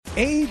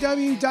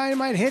AEW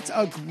Dynamite hits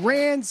a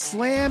grand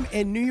slam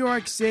in New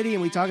York City,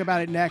 and we talk about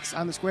it next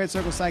on the Squared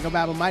Circle Psycho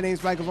Babble. My name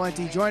is Michael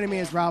Valenti. Joining me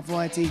is Ralph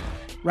Valenti.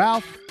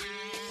 Ralph,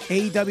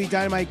 AEW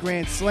Dynamite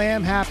Grand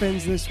Slam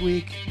happens this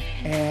week,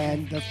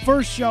 and the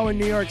first show in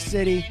New York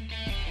City,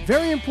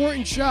 very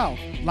important show.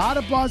 A lot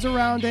of buzz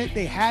around it.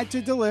 They had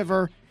to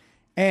deliver,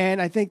 and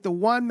I think the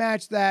one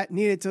match that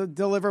needed to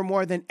deliver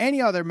more than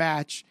any other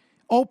match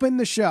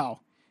opened the show.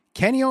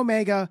 Kenny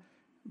Omega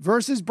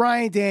versus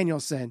Bryan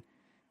Danielson.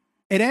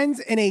 It ends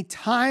in a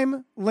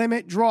time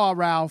limit draw,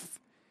 Ralph.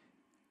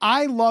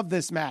 I love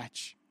this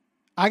match.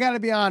 I got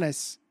to be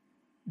honest.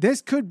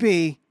 This could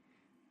be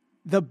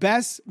the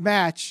best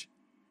match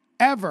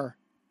ever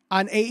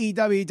on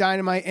AEW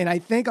Dynamite, and I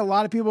think a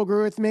lot of people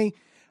agree with me.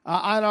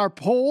 On our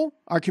poll,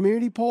 our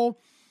community poll,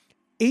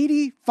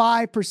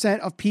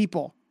 85% of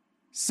people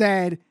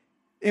said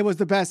it was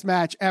the best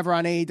match ever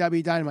on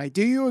AEW Dynamite.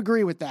 Do you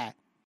agree with that?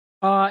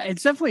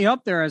 It's definitely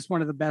up there as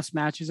one of the best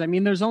matches. I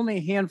mean, there's only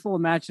a handful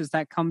of matches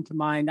that come to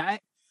mind. I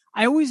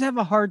always have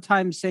a hard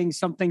time saying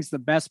something's the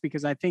best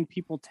because I think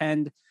people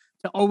tend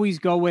to always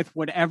go with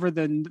whatever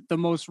the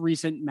most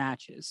recent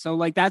match is. So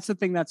like, that's the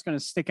thing that's going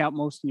to stick out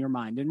most in your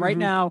mind. And right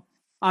now,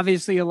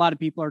 obviously a lot of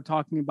people are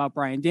talking about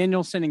Bryan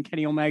Danielson and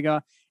Kenny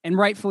Omega, and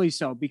rightfully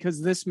so,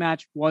 because this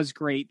match was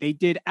great. They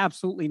did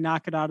absolutely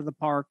knock it out of the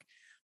park.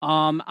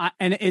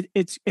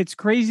 It's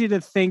crazy to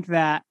think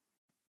that,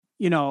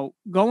 you know,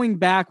 going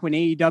back when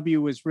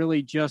AEW was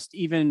really just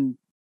even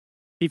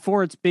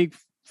before its big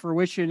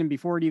fruition and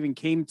before it even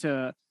came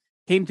to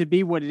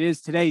be what it is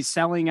today,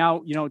 selling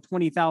out,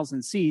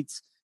 20,000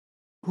 seats.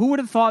 Who would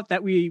have thought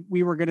that we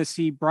were going to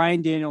see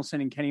Bryan Danielson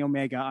and Kenny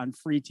Omega on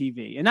free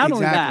TV? And not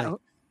only that,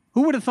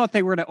 who would have thought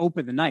they were going to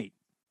open the night?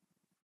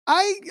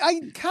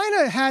 I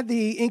kind of had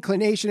the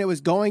inclination it was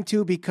going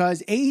to,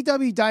 because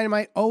AEW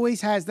Dynamite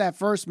always has that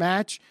first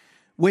match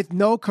with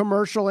no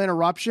commercial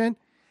interruption.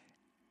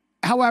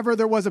 However,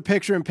 there was a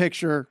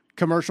picture-in-picture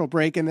commercial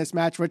break in this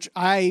match, which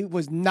I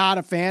was not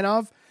a fan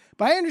of.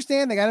 But I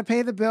understand they got to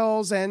pay the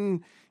bills,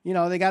 and,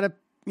 they got to,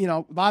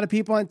 a lot of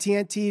people on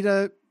TNT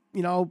to,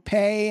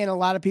 pay, and a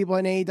lot of people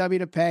in AEW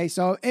to pay.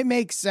 So it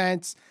makes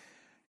sense,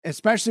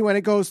 especially when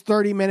it goes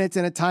 30 minutes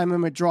in a time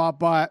limit draw.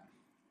 But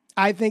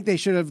I think they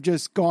should have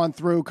just gone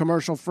through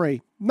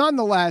commercial-free.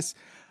 Nonetheless,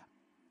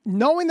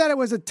 knowing that it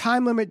was a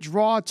time limit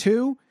draw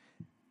too,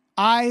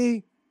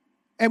 I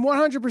am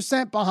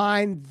 100%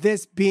 behind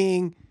this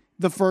being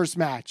the first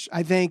match.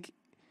 I think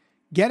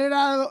get it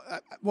out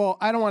of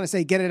I don't want to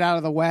say get it out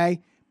of the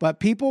way,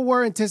 but people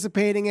were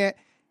anticipating it.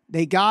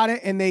 They got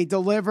it and they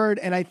delivered.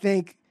 And I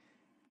think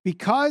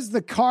because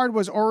the card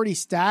was already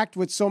stacked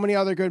with so many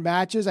other good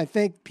matches, I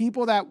think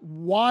people that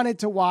wanted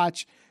to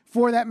watch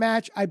for that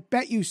match, I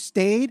bet you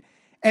stayed.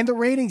 And the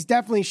ratings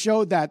definitely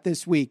showed that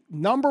this week.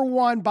 Number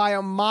one by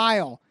a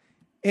mile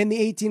in the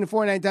 18 to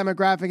 49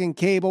 demographic in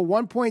cable,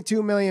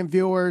 1.2 million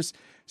viewers.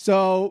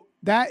 So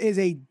that is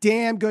a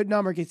damn good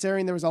number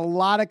considering there was a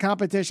lot of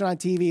competition on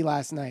TV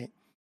last night.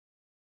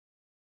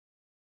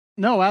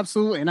 No,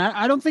 absolutely. And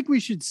I don't think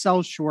we should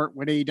sell short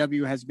what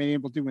AEW has been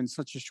able to do in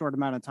such a short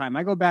amount of time.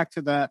 I go back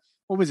to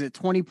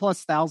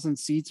 20,000+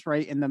 seats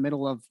right in the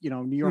middle of,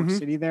 New York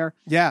City there.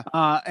 Yeah.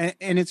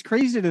 And it's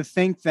crazy to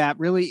think that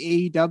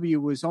really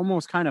AEW was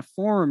almost kind of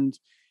formed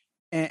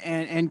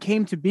and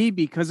came to be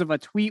because of a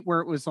tweet where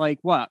it was like,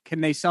 what,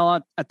 can they sell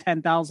out a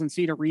 10,000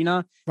 seat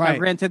arena? Right. Now,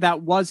 granted,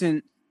 that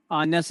wasn't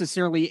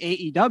necessarily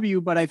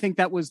AEW, but I think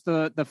that was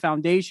the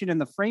foundation and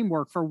the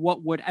framework for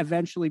what would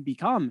eventually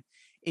become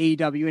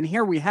AEW. And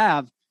here we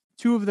have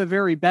two of the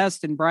very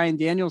best in Bryan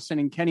Danielson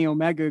and Kenny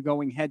Omega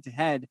going head to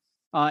head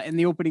in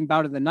the opening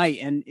bout of the night.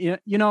 And,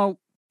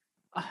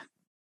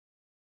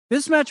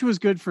 this match was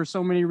good for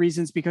so many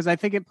reasons, because I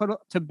think it put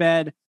to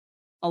bed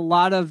a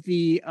lot of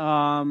the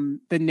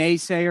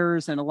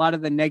naysayers and a lot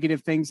of the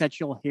negative things that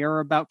you'll hear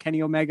about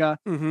Kenny Omega.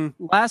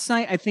 Last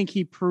night, I think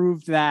he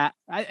proved that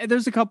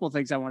there's a couple of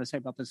things I want to say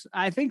about this.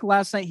 I think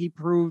last night he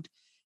proved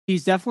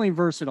he's definitely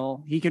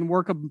versatile. He can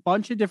work a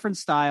bunch of different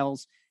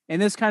styles,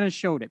 and this kind of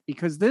showed it,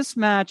 because this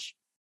match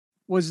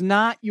was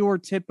not your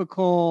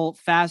typical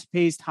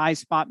fast-paced high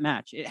spot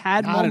match. It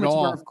had moments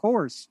where, of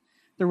course,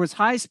 there was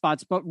high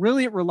spots, but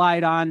really it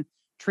relied on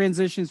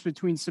transitions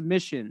between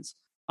submissions,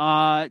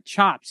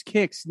 chops,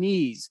 kicks,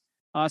 knees,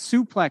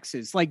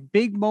 suplexes. Like,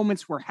 big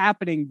moments were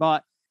happening,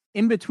 but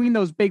in between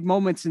those big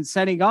moments and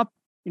setting up,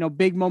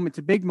 big moment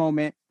to big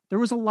moment, there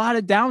was a lot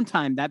of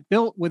downtime that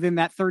built within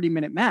that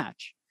 30-minute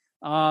match.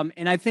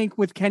 And I think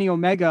with Kenny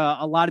Omega,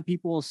 a lot of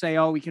people will say,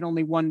 oh, we can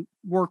only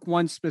work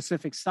one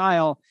specific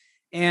style.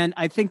 And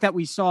I think that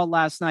we saw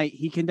last night,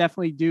 he can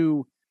definitely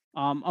do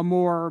a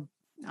more,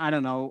 I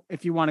don't know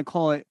if you want to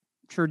call it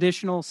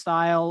traditional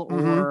style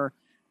or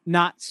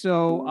not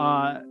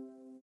so,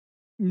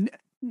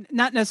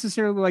 not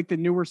necessarily like the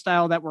newer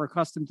style that we're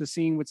accustomed to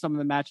seeing with some of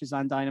the matches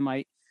on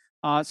Dynamite.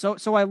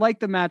 So I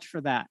like the match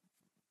for that.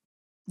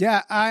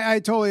 Yeah, I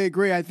totally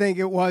agree. I think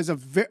it was a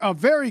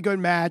very good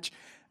match.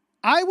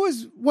 I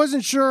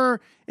wasn't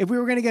sure if we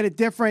were going to get a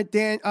different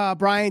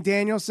Bryan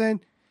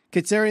Danielson,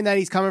 considering that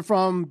he's coming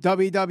from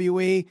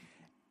WWE.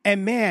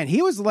 And man,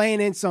 he was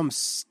laying in some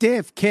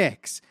stiff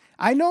kicks.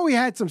 I know he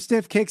had some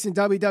stiff kicks in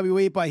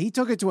WWE, but he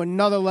took it to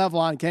another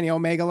level on Kenny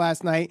Omega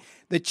last night.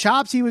 The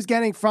chops he was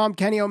getting from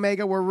Kenny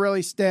Omega were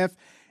really stiff.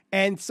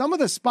 And some of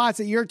the spots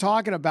that you're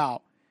talking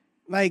about,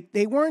 like,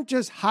 they weren't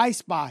just high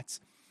spots.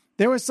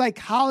 There was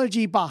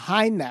psychology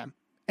behind them.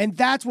 And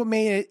that's what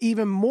made it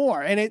even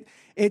more. And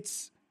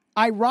it's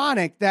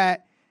ironic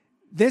that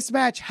this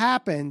match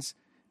happens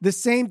the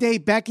same day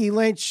Becky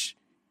Lynch,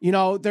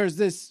 there's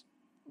this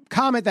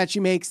comment that she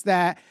makes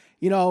that,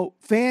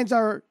 fans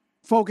are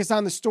focused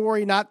on the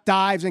story, not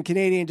dives and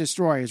Canadian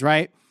destroyers,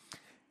 right?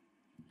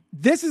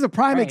 This is a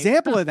prime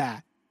example of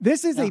that.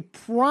 This is a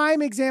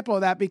prime example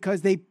of that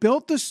because they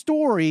built the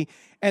story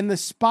and the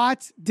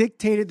spots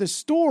dictated the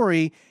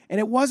story. And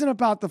it wasn't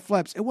about the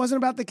flips. It wasn't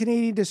about the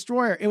Canadian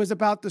destroyer. It was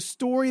about the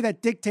story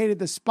that dictated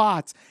the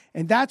spots.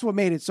 And that's what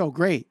made it so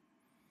great.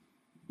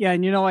 Yeah.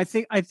 And, I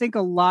think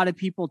a lot of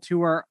people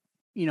too are,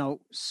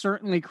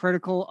 certainly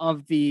critical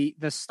of the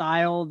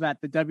style that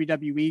the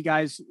WWE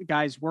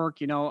guys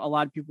work. A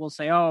lot of people will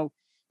say, oh,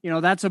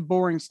 that's a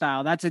boring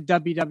style. That's a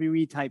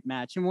WWE type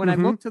match. And when I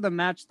look to the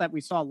match that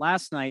we saw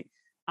last night,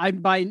 I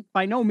by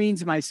no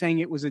means am I saying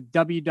it was a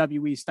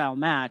WWE style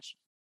match,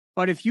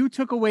 but if you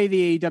took away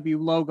the AEW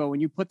logo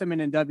and you put them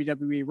in a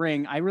WWE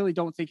ring, I really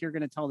don't think you're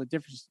going to tell the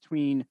difference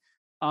between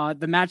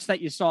the match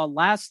that you saw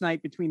last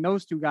night between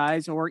those two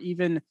guys, or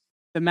even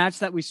the match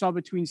that we saw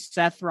between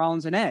Seth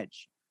Rollins and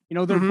Edge.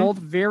 They're both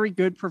very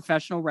good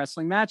professional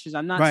wrestling matches.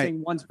 I'm not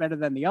saying one's better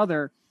than the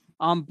other,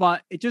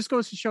 but it just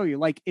goes to show you,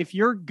 like, if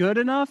you're good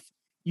enough,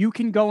 you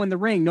can go in the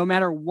ring no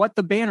matter what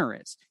the banner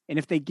is. And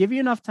if they give you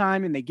enough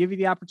time and they give you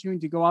the opportunity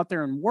to go out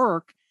there and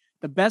work,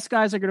 the best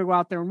guys are going to go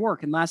out there and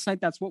work. And last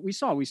night, that's what we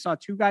saw. We saw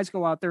two guys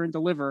go out there and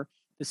deliver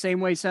the same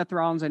way Seth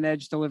Rollins and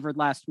Edge delivered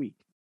last week.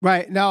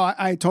 Right. No,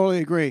 I totally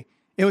agree.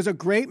 It was a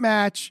great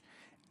match.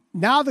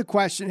 Now the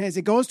question is,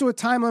 it goes to a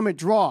time limit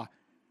draw.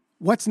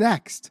 What's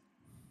next?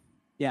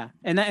 Yeah.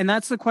 And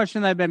that's the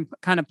question that I've been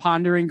kind of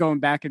pondering, going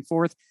back and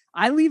forth.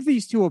 I leave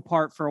these two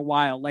apart for a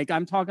while. Like,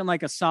 I'm talking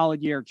like a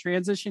solid year.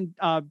 Transition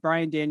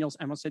Bryan Danielson.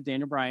 I almost said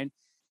Daniel Bryan.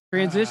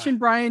 Transition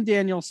Bryan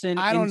Danielson.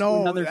 I don't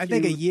know. I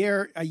think a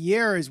year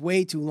is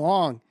way too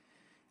long.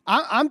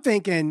 I'm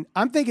thinking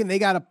they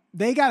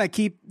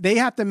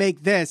have to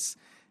make this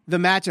the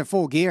match at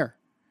Full Gear.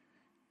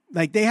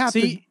 Like, they have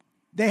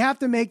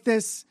to make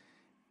this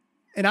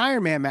an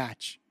Iron Man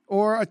match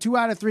or a 2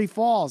 out of 3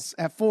 falls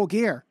at Full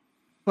Gear.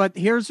 But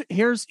here's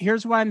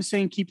why I'm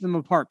saying keep them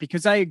apart,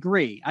 because I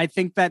agree. I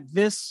think that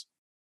this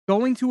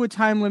going to a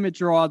time limit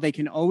draw, they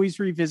can always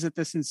revisit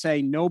this and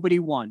say, nobody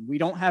won. We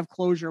don't have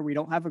closure. We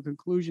don't have a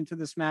conclusion to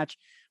this match.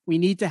 We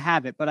need to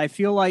have it. But I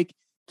feel like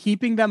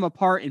keeping them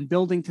apart and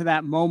building to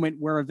that moment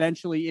where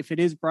eventually, if it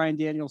is Bryan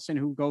Danielson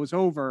who goes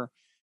over,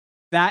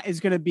 that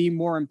is going to be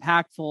more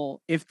impactful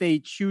if they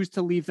choose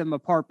to leave them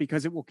apart,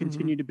 because it will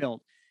continue to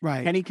build.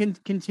 Right. Kenny can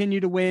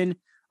continue to win.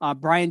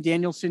 Bryan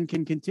Danielson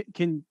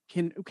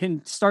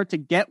can start to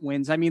get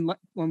wins. I mean,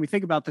 when we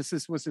think about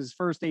this was his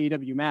first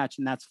AEW match,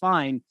 and that's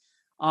fine.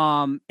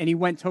 And he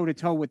went toe to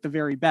toe with the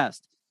very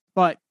best.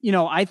 But,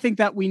 I think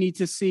that we need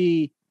to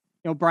see,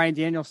 Bryan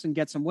Danielson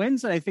get some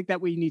wins. And I think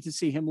that we need to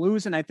see him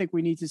lose. And I think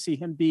we need to see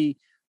him be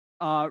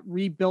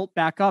rebuilt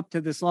back up to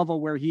this level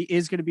where he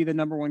is going to be the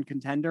number one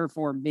contender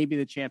for maybe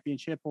the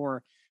championship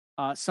or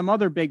some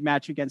other big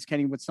match against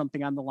Kenny with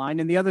something on the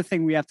line. And the other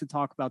thing we have to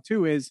talk about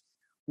too is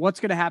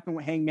what's going to happen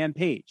with Hangman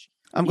Page.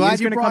 I'm glad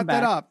you brought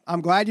that up.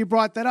 I'm glad you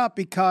brought that up,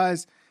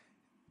 because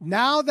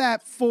now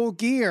that Full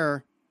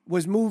Gear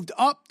was moved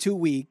up 2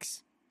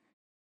 weeks,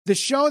 the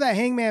show that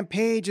Hangman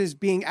Page is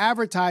being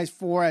advertised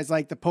for as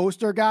like the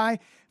poster guy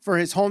for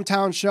his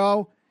hometown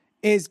show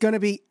is going to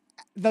be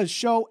the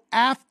show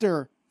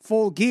after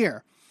Full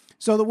Gear.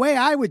 So the way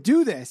I would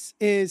do this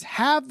is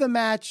have the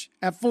match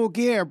at Full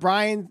Gear,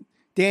 Bryan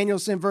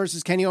Danielson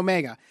versus Kenny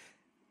Omega.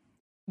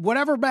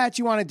 Whatever match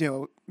you want to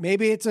do.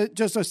 Maybe it's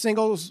just a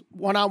singles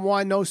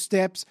one-on-one, no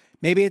steps.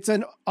 Maybe it's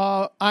an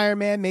Iron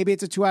Man. Maybe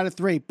it's a 2 out of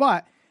 3.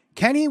 But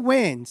Kenny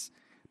wins.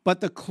 But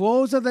the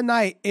close of the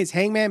night is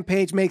Hangman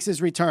Page makes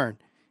his return.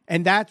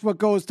 And that's what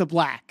goes to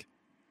black.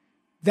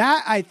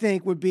 That, I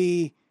think, would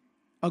be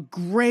a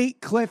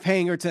great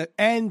cliffhanger to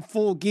end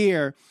Full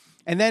Gear.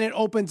 And then it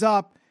opens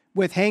up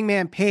with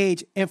Hangman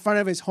Page in front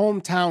of his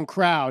hometown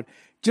crowd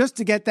just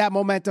to get that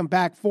momentum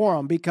back for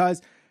him.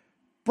 Because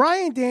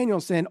Bryan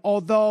Danielson,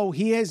 although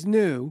he is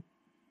new,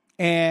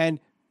 and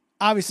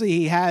obviously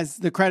he has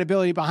the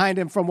credibility behind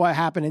him from what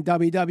happened in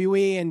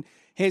WWE and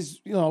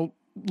his,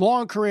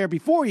 long career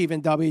before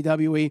even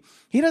WWE,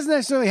 he doesn't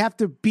necessarily have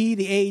to be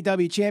the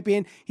AEW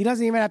champion. He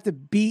doesn't even have to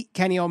beat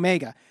Kenny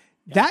Omega.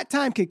 Yeah. That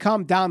time could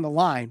come down the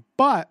line.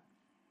 But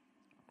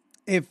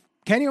if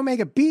Kenny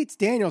Omega beats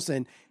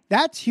Danielson,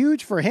 that's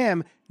huge for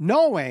him,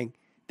 knowing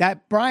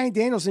that Bryan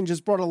Danielson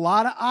just brought a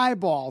lot of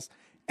eyeballs.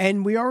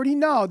 And we already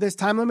know this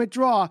time limit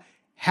draw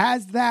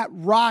has that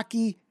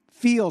Rocky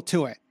feel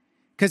to it.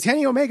 Because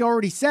Kenny Omega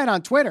already said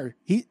on Twitter,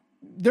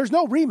 there's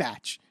no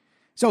rematch.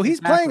 So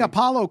he's playing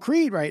Apollo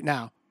Creed right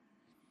now.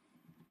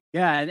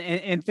 Yeah,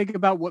 and think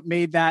about what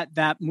made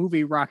that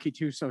movie Rocky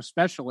 2 so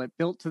special. It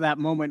built to that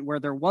moment where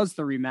there was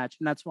the rematch,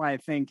 and that's why I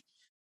think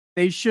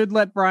they should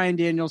let Bryan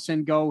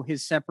Danielson go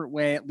his separate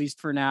way, at least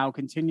for now.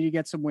 Continue to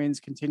get some wins,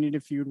 continue to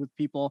feud with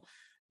people.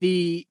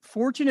 The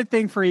fortunate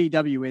thing for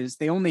AEW is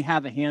they only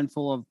have a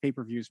handful of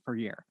pay-per-views per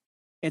year.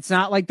 It's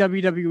not like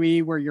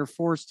WWE where you're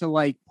forced to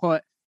like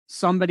put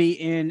somebody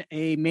in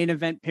a main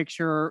event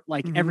picture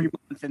like every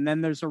month, and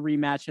then there's a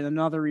rematch and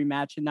another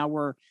rematch, and now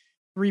we're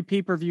 3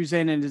 pay-per-views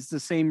in and it's the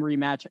same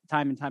rematch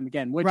time and time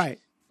again, which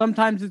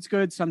sometimes it's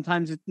good,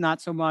 sometimes it's not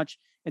so much.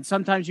 And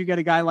sometimes you get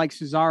a guy like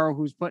Cesaro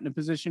who's put in a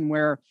position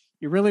where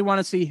you really want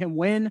to see him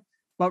win,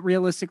 but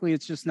realistically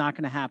it's just not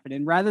going to happen.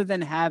 And rather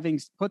than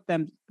having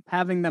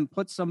them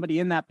put somebody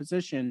in that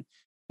position,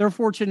 they're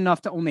fortunate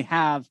enough to only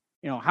have,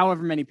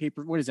 however many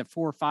what is it,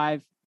 4,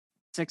 5,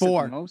 6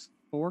 4 at the most?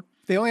 4?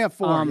 They only have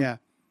 4, yeah.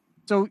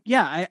 So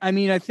yeah, I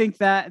mean, I think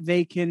that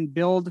they can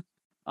build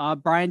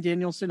Bryan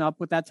Danielson up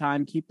with that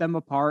time, keep them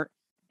apart.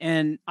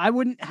 And I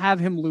wouldn't have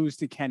him lose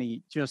to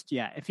Kenny just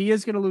yet. If he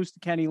is going to lose to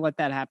Kenny, let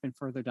that happen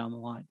further down the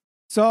line.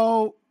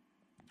 So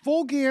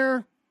Full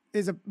Gear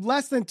is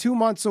less than 2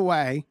 months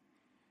away.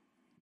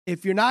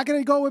 If you're not going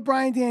to go with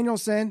Bryan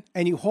Danielson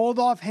and you hold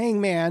off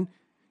Hangman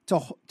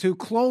to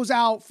close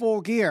out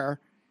Full Gear,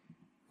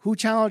 who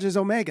challenges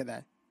Omega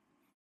then?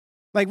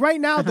 Like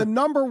right now, the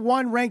number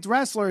 1 ranked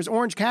wrestler is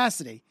Orange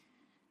Cassidy.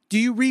 Do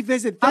you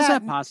revisit that? How's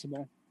that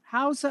possible?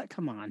 How's that?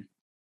 Come on.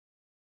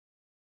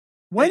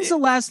 When's the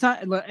last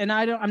time? And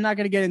I'm not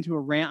going to get into a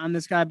rant on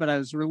this guy, but I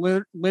was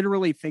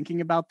literally thinking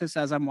about this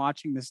as I'm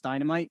watching this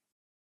Dynamite.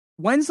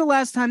 When's the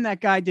last time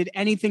that guy did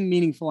anything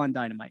meaningful on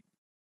Dynamite?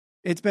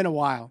 It's been a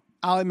while.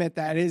 I'll admit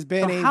that. It has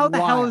been a while. How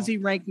the hell is he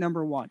ranked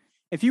number 1?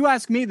 If you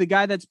ask me, the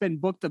guy that's been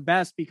booked the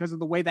best because of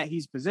the way that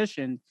he's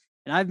positioned,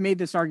 and I've made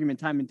this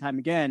argument time and time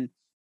again,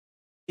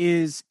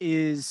 is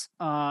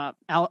Aleister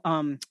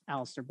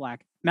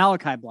Black,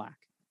 Malachi Black.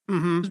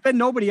 There's been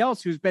nobody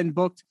else who's been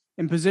booked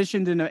and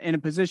positioned in a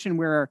position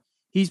where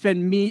he's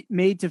been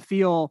made to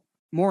feel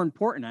more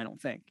important, I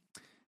don't think.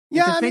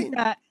 Yeah, I think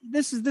that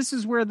this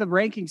is where the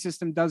ranking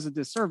system does a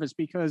disservice,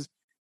 because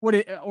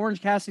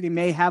Orange Cassidy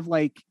may have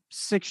like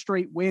 6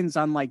 straight wins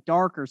on like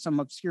Dark or some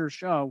obscure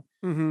show.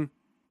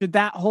 Did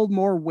that hold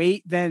more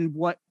weight than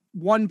what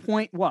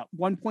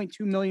 1.2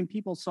 million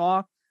people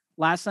saw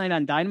last night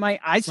on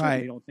Dynamite? I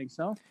certainly don't think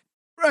so.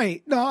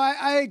 Right. No,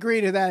 I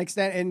agree to that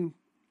extent. And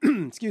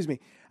excuse me,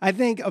 I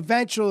think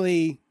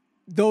eventually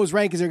those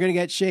rankings are going to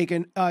get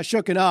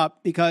shooken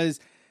up, because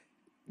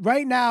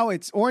right now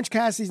it's Orange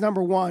Cassidy's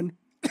number 1.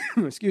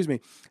 Excuse me.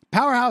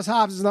 Powerhouse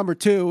Hobbs is number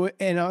 2.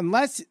 And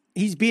unless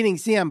he's beating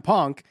CM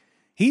Punk,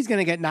 he's going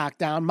to get knocked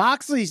down.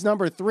 Moxley's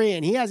number 3,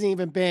 and he hasn't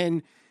even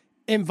been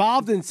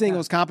involved in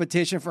singles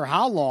competition for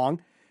how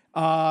long?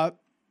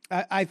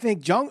 I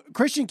think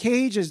Christian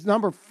Cage is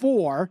number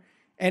 4,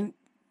 and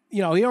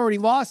he already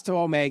lost to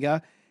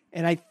Omega,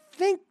 and I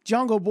think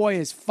Jungle Boy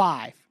is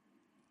 5.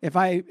 If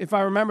I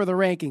remember the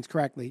rankings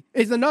correctly,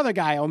 is another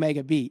guy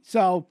Omega beat.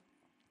 So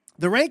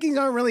the rankings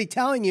aren't really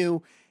telling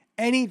you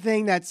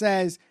anything that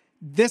says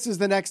this is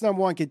the next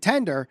number 1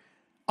 contender,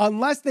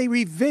 unless they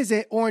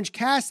revisit Orange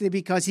Cassidy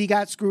because he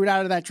got screwed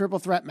out of that triple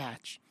threat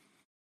match.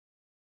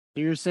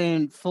 You're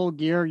saying Full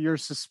Gear, you're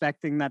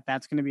suspecting that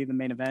that's going to be the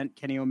main event,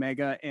 Kenny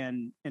Omega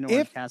and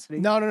Orange Cassidy?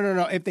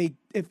 No.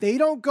 If they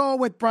don't go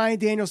with Bryan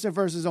Danielson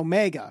versus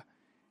Omega,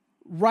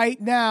 right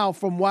now,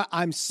 from what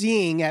I'm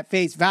seeing at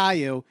face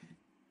value,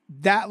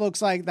 that looks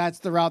like that's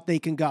the route they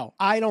can go.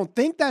 I don't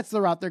think that's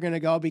the route they're going to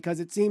go, because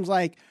it seems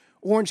like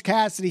Orange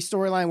Cassidy's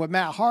storyline with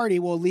Matt Hardy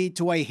will lead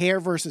to a hair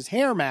versus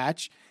hair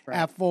match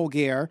at Full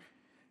Gear.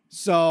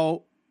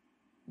 So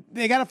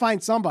they got to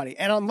find somebody.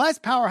 And unless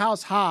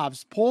Powerhouse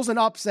Hobbs pulls an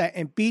upset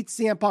and beats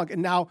CM Punk,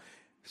 and now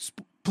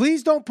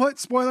please don't put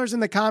spoilers in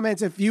the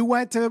comments. If you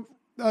went to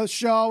a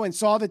show and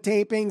saw the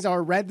tapings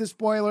or read the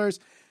spoilers,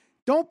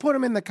 don't put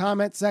them in the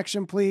comment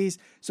section, please.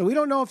 So we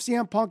don't know if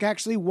CM Punk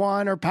actually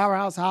won or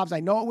Powerhouse Hobbs. I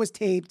know it was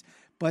taped,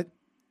 but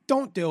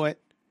don't do it.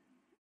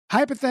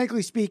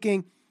 Hypothetically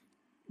speaking,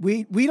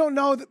 we don't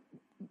know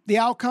the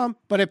outcome,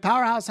 but if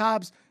Powerhouse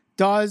Hobbs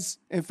does,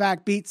 in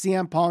fact, beat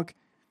CM Punk,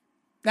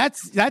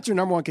 that's your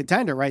number 1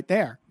 contender right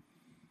there.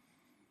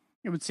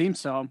 It would seem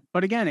so.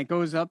 But again, it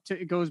goes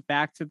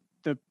back to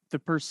the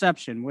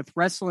perception. With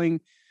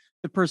wrestling,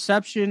 the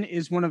perception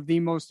is one of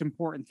the most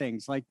important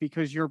things, like,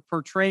 because you're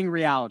portraying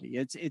reality.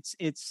 It's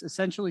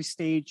essentially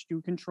staged.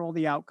 You control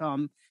the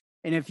outcome.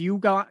 And if you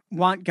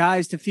want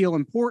guys to feel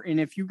important,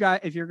 if you're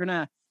going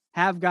to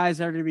have guys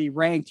that are going to be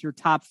ranked your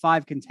top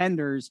 5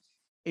 contenders,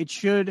 it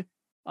should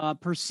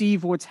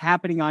perceive what's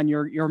happening on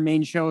your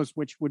main shows,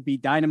 which would be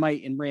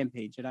Dynamite and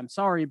Rampage. And I'm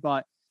sorry,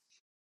 but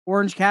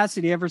Orange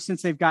Cassidy, ever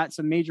since they've got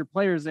some major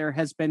players there,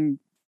 has been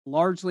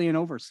largely an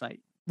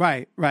oversight.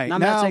 Right. And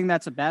I'm not saying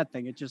that's a bad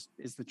thing. It just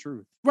is the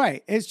truth.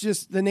 Right. It's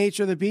just the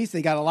nature of the beast.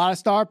 They got a lot of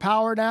star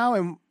power now,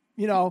 and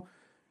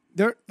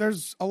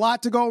there's a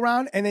lot to go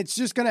around, and it's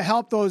just going to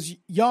help those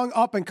young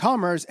up and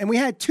comers. And we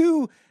had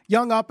 2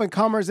 young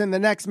up-and-comers in the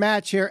next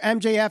match here,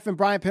 MJF and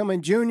Brian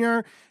Pillman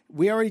Jr.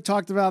 We already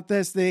talked about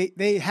this.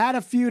 They had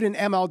a feud in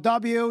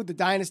MLW, the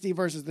Dynasty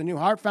versus the New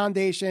Heart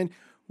Foundation.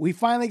 We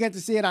finally get to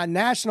see it on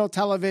national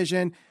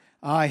television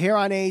here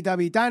on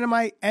AEW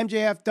Dynamite.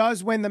 MJF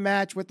does win the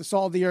match with the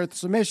Salt of the Earth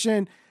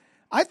submission.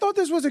 I thought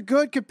this was a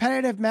good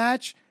competitive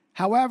match.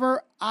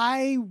 However,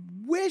 I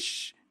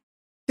wish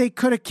they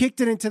could have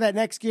kicked it into that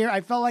next gear.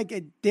 I felt like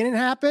it didn't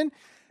happen.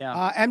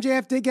 Yeah.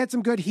 MJF did get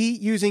some good heat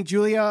using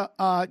Julia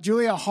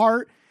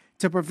Hart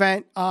to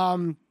prevent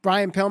Brian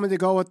Pillman to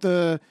go with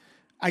the,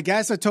 I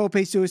guess, a tope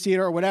suicida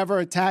or whatever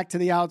attack to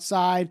the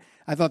outside.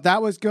 I thought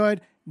that was good.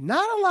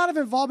 Not a lot of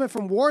involvement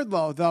from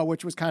Wardlow, though,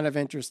 which was kind of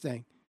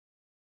interesting.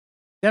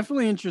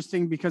 Definitely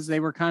interesting because they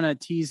were kind of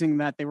teasing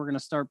that they were going to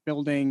start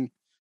building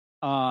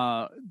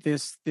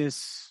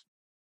this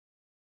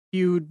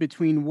feud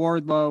between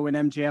Wardlow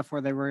and MJF where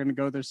they were going to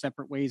go their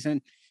separate ways.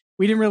 And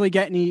we didn't really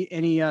get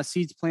any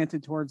seeds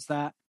planted towards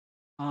that.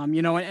 A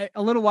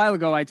little while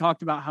ago, I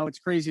talked about how it's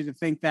crazy to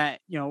think that,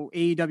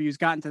 AEW has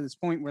gotten to this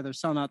point where they're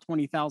selling out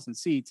 20,000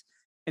 seats.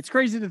 It's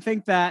crazy to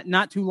think that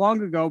not too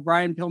long ago,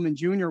 Brian Pillman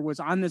Jr. was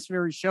on this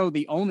very show,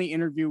 the only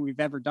interview we've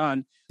ever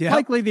done,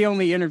 likely the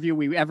only interview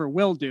we ever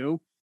will do.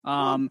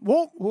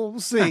 We'll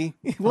see.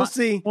 We'll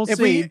see.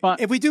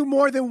 If we do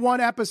more than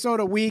one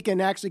episode a week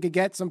and actually could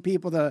get some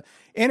people to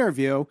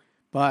interview,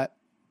 but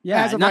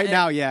as of right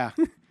now, yeah.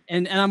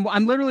 And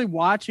I'm literally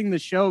watching the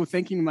show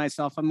thinking to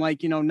myself, I'm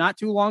like, not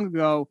too long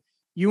ago,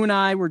 you and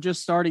I were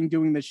just starting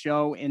doing the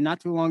show, and not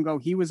too long ago,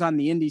 he was on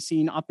the indie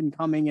scene up and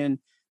coming and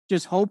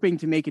just hoping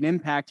to make an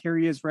impact. Here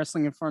he is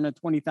wrestling in front of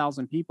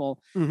 20,000 people.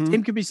 Mm-hmm.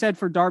 Same could be said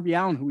for Darby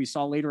Allin, who we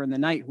saw later in the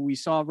night, who we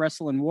saw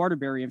wrestle in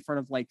Waterbury in front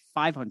of like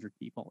 500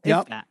 people,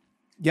 if that.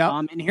 Yeah.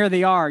 And here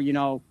they are,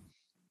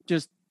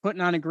 just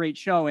putting on a great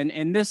show.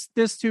 And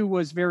this too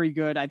was very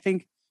good. I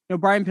think,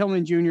 Brian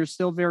Pillman Jr. is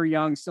still very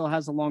young, still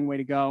has a long way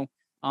to go.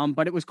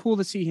 But it was cool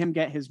to see him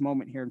get his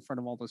moment here in front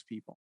of all those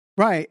people.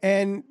 Right.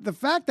 And the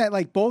fact that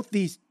like both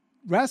these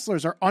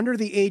wrestlers are under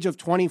the age of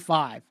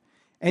 25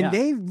 and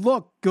they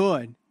look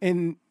good.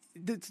 And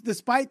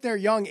despite their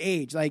young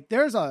age, like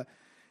there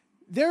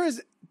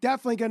is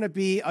definitely going to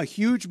be a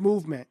huge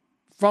movement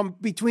from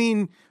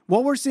between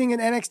what we're seeing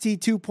in NXT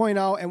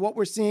 2.0 and what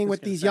we're seeing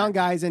with these young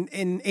guys in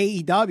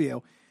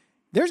AEW.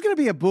 There's going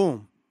to be a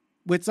boom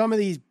with some of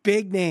these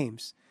big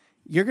names.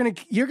 You're gonna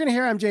hear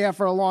MJF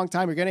for a long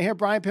time. You're gonna hear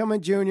Brian Pillman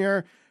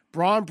Jr.,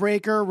 Braun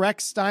Breaker,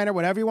 Rex Steiner,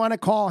 whatever you want to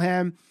call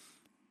him,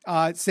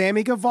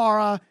 Sammy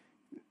Guevara.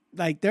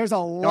 Like there's a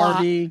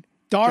lot.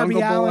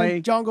 Darby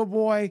Allin, Jungle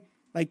Boy.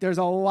 Like there's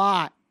a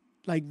lot.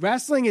 Like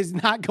wrestling is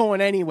not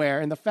going anywhere,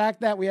 and the fact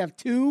that we have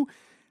two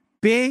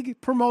big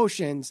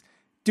promotions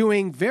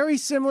doing very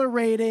similar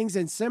ratings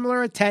and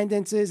similar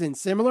attendances and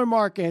similar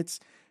markets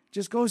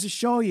just goes to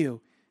show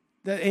you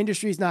the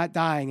industry's not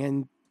dying,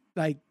 and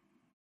like.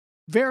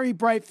 Very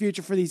bright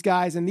future for these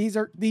guys, and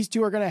these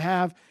two are going to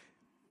have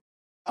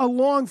a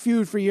long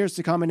feud for years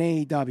to come in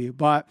AEW.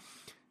 But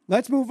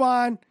let's move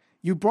on.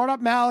 You brought up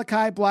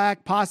Malachi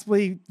Black,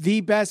 possibly the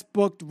best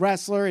booked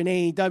wrestler in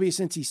AEW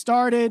since he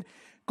started,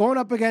 going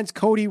up against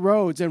Cody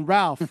Rhodes. And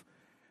Ralph,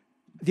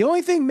 the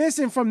only thing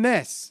missing from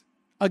this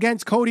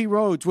against Cody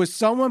Rhodes was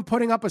someone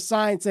putting up a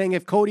sign saying,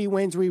 if Cody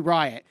wins, we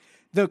riot.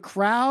 The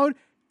crowd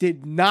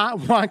did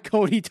not want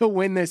Cody to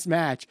win this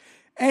match.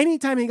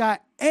 Anytime he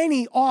got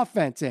any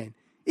offense in,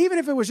 even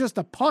if it was just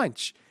a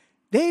punch,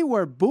 they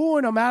were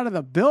booing him out of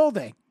the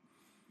building.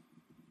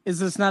 Is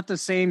this not the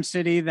same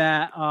city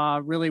that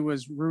really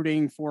was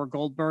rooting for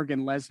Goldberg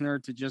and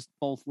Lesnar to just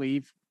both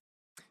leave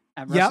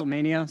at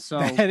WrestleMania? So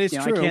that is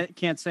true. I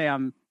can't say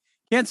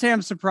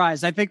I'm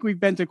surprised. I think we've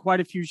been to quite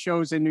a few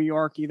shows in New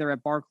York, either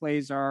at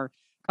Barclays or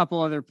a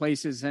couple other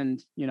places,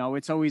 and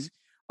it's always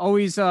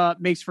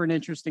makes for an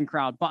interesting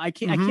crowd. But I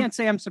can't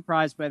say I'm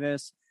surprised by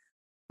this.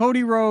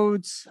 Cody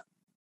Rhodes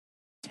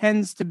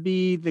tends to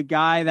be the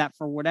guy that,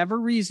 for whatever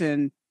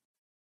reason,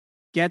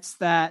 gets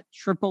that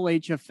Triple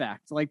H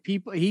effect. Like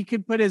he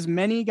could put as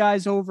many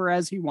guys over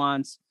as he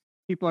wants.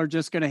 People are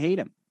just going to hate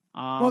him.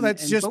 Well,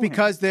 that's just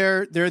because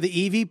they're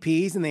the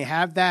EVPs and they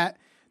have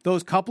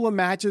those couple of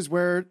matches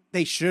where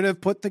they should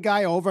have put the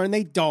guy over and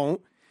they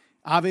don't.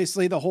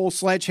 Obviously, the whole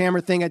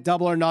sledgehammer thing at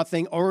Double or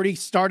Nothing already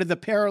started the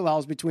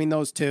parallels between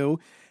those two.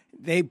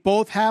 They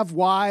both have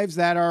wives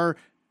that are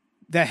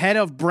the head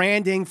of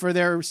branding for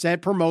their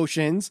said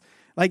promotions.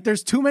 Like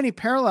there's too many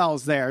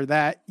parallels there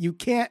that you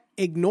can't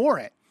ignore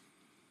it.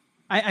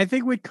 I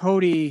think with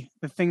Cody,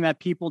 the thing that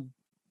people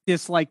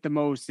dislike the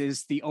most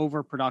is the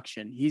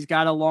overproduction. He's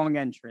got a long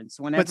entrance.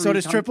 But so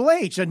does Triple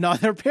H,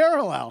 another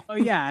parallel. Oh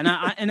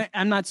yeah, and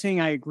I'm not saying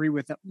I agree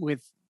with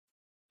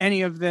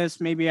any of this.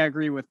 Maybe I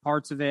agree with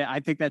parts of it. I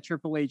think that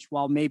Triple H,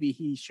 while maybe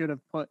he should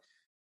have put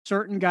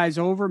certain guys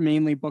over,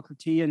 mainly Booker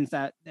T in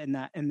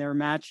their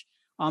match.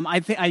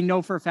 I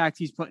know for a fact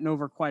he's putting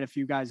over quite a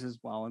few guys as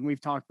well, and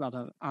we've talked about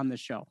it on the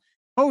show.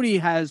 Cody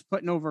has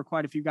putting over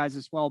quite a few guys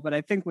as well, but I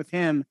think with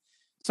him,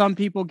 some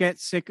people get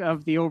sick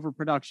of the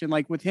overproduction.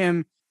 Like with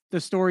him, the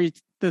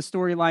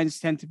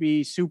storylines tend to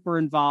be super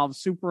involved,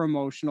 super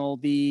emotional.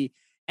 The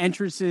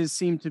entrances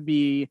seem to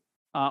be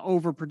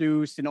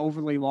overproduced and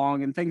overly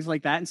long and things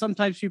like that. And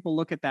sometimes people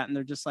look at that and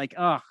they're just like,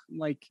 ugh,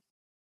 like,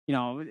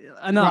 enough.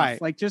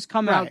 Right. Like, just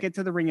come out, get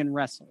to the ring and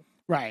wrestle.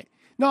 Right.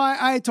 No,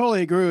 I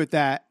totally agree with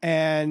that.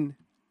 And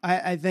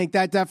I think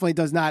that definitely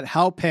does not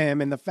help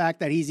him. And the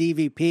fact that he's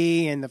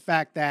EVP and the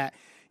fact that,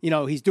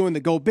 he's doing the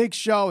Go Big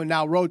show and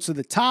now Road to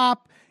the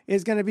Top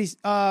is going to be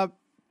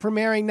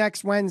premiering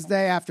next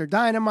Wednesday after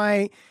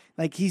Dynamite.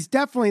 Like, he's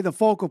definitely the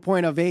focal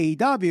point of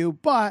AEW.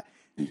 But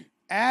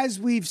as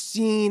we've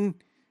seen,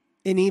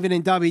 and even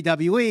in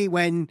WWE,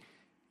 when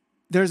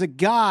there's a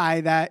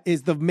guy that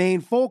is the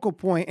main focal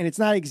point and it's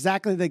not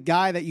exactly the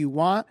guy that you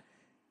want,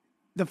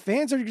 the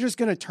fans are just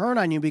going to turn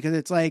on you because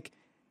it's like,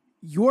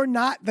 you're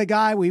not the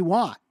guy we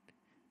want.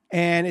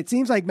 And it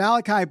seems like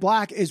Malachi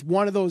Black is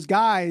one of those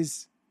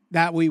guys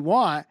that we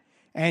want.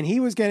 And he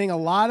was getting a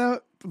lot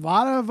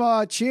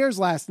of cheers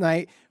last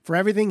night for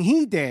everything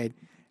he did.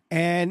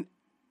 And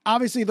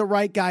obviously the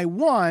right guy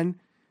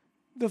won.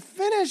 The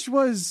finish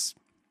was,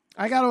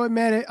 I got to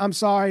admit it, I'm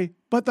sorry,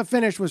 but the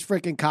finish was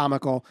freaking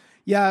comical.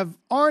 You have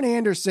Arn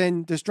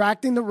Anderson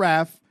distracting the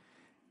ref.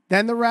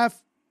 Then the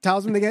ref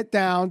tells him to get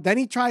down. Then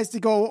he tries to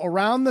go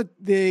around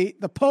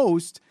the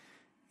post.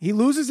 He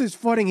loses his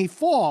footing. He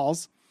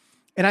falls.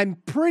 And I'm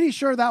pretty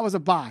sure that was a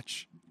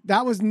botch.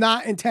 That was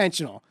not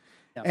intentional.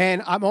 Yep.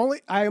 And I'm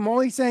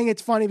only saying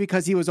it's funny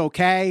because he was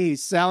okay.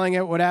 He's selling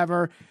it,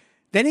 whatever.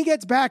 Then he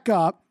gets back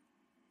up.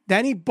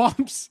 Then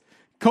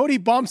Cody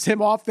bumps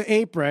him off the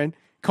apron.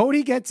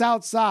 Cody gets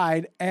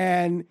outside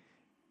and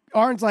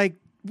Arn's like,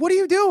 what are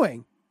you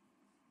doing?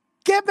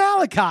 Get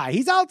Malachi.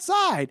 He's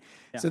outside.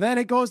 Yeah. So then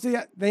he goes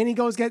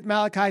get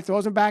Malachi,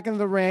 throws him back into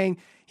the ring.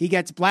 He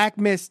gets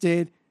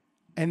blackmisted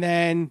and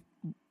then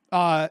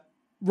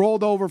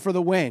rolled over for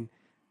the win.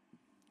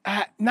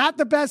 Not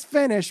the best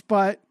finish,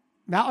 but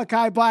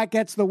Malachi Black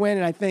gets the win,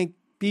 and I think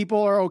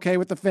people are okay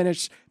with the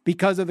finish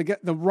because of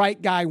the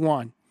right guy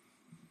won.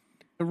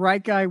 The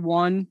right guy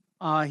won.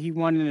 He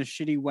won in a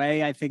shitty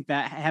way. I think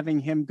that having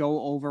him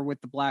go over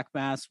with the Black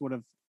Mass would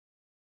have,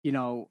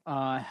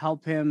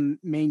 help him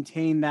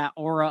maintain that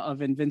aura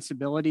of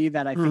invincibility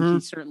that I think he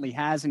certainly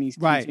has, and he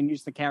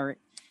continues to carry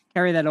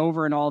that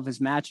over in all of his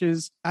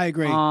matches. I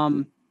agree.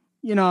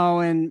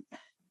 And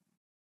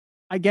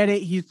I get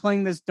it. He's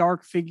playing this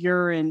dark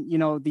figure, and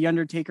the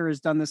Undertaker has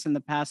done this in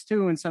the past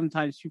too. And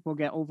sometimes people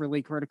get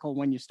overly critical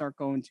when you start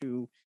going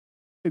to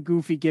the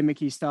goofy,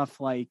 gimmicky stuff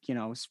like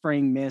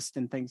spraying mist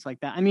and things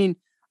like that. I mean,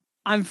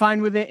 I'm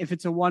fine with it if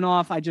it's a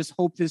one-off. I just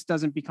hope this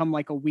doesn't become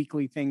like a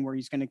weekly thing where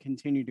he's going to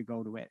continue to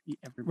go to it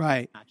every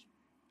match.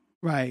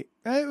 Right.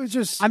 It was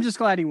just. I'm just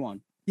glad he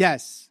won.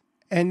 Yes,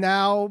 and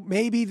now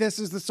maybe this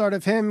is the start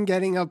of him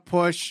getting a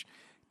push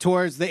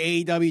towards the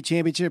AEW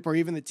championship or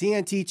even the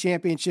TNT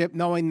championship,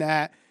 knowing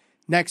that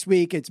next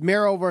week it's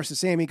Miro versus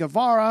Sammy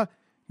Guevara.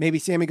 Maybe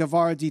Sammy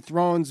Guevara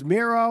dethrones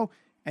Miro,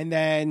 and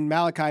then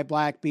Malachi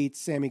Black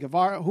beats Sammy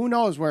Guevara. Who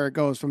knows where it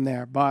goes from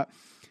there? But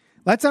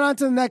let's head on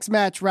to the next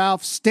match,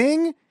 Ralph.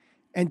 Sting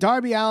and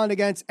Darby Allin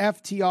against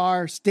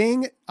FTR.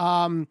 Sting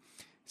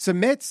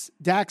submits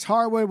Dax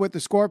Harwood with the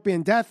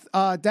Scorpion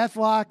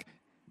Deathlock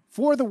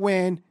for the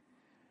win.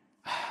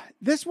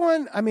 This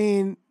one, I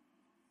mean,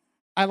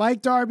 I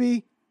like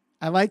Darby.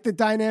 I like the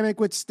dynamic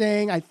with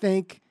Sting. I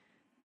think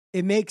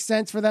it makes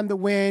sense for them to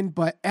win,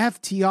 but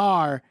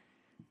FTR,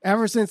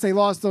 ever since they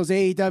lost those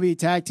AEW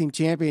Tag Team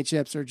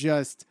Championships, are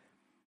just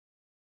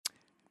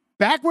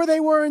back where they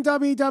were in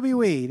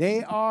WWE.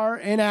 They are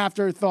an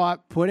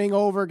afterthought, putting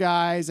over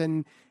guys,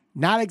 and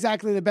not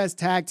exactly the best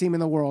tag team in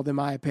the world, in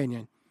my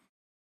opinion.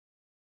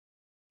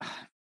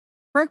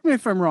 Correct me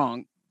if I'm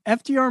wrong.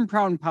 FTR and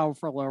Proud and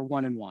Powerful are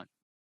 1-1.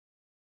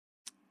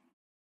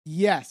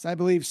 Yes, I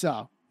believe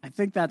so. I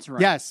think that's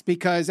right. Yes,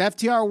 because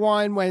FTR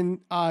won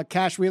when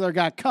Cash Wheeler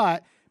got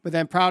cut, but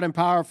then Proud and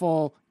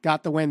Powerful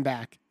got the win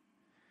back.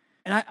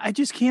 And I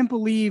just can't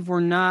believe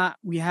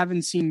we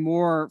haven't seen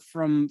more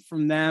from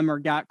them or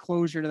got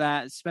closure to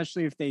that,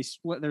 especially if they're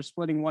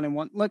splitting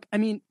 1-1. Look, I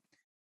mean,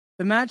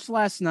 the match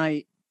last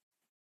night,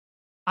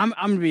 I'm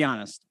going to be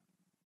honest.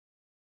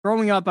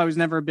 Growing up, I was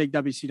never a big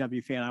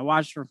WCW fan. I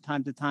watched from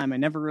time to time. I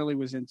never really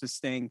was into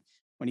Sting.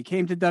 When he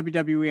came to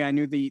WWE, I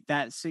knew the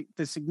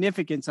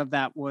significance of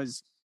that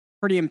was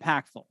pretty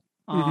impactful.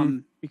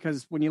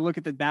 Because when you look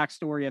at the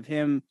backstory of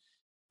him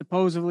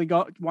supposedly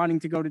wanting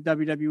to go to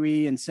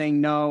WWE and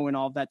saying no and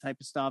all that type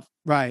of stuff.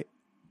 Right.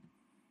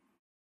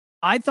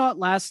 I thought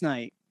last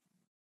night,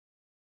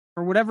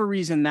 for whatever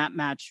reason, that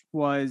match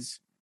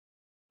was,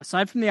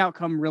 aside from the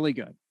outcome, really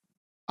good.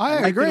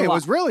 I agree. It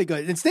was really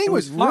good. And Sting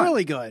was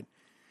really good.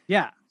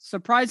 Yeah,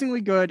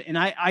 surprisingly good. And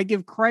I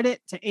give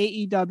credit to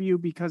AEW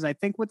because I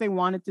think what they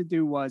wanted to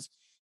do was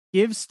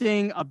give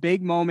Sting a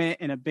big moment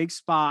in a big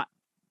spot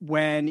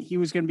when he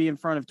was going to be in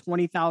front of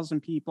 20,000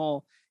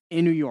 people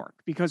in New York,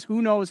 because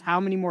who knows how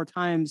many more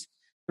times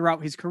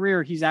throughout his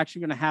career he's actually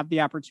going to have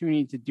the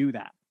opportunity to do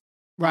that.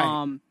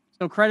 Right.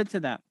 So credit to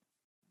them.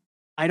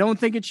 I don't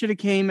think it should have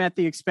came at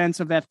the expense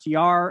of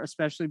FTR,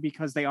 especially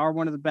because they are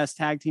one of the best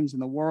tag teams in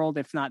the world,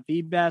 if not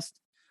the best.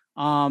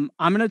 I'm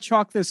going to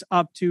chalk this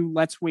up to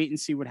let's wait and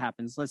see what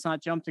happens. Let's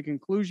not jump to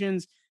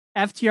conclusions.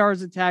 FTR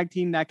is a tag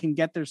team that can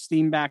get their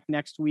steam back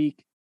next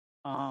week.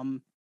 I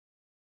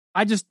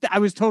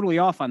was totally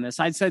off on this.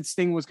 I said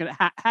Sting was going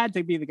to had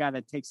to be the guy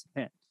that takes the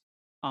pin.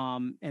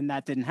 And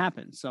that didn't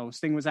happen. So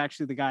Sting was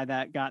actually the guy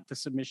that got the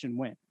submission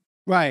win.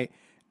 Right.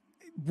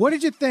 What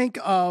did you think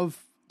of,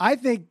 I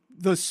think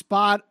the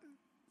spot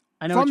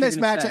from this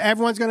match that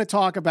everyone's going to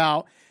talk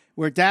about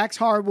where Dax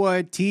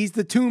Harwood teased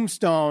the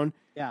tombstone.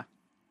 Yeah.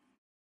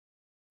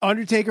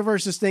 Undertaker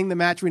versus Sting, the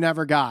match we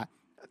never got.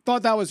 I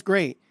thought that was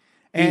great.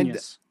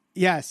 Genius.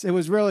 And yes, it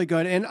was really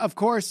good. And of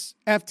course,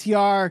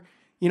 FTR,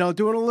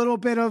 doing a little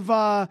bit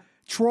of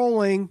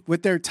trolling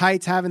with their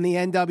tights having the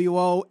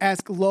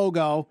NWO-esque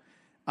logo.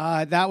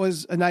 That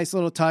was a nice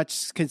little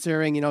touch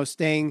considering,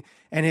 Sting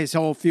and his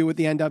whole feud with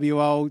the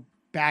NWO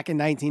back in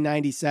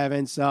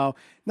 1997. So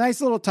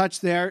nice little touch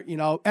there.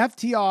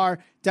 FTR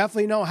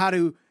definitely know how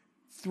to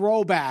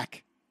throw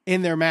back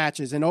in their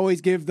matches and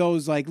always give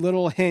those like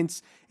little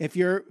hints. If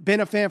you've been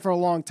a fan for a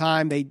long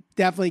time, they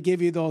definitely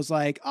give you those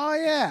like, oh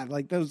yeah,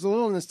 like those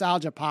little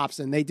nostalgia pops,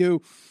 and they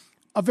do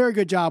a very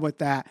good job with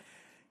that.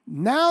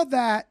 Now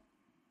that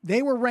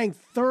they were ranked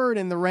third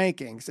in the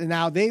rankings and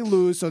now they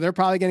lose, so they're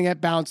probably going to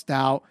get bounced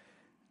out.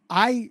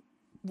 I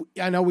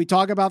know we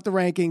talk about the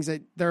rankings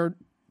that they're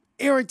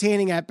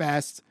irritating at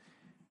best.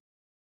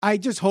 I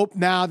just hope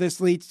now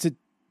this leads to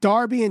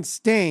Darby and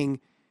Sting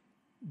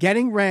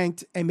getting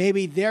ranked, and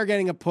maybe they're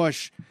getting a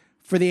push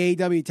for the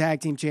AEW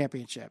Tag Team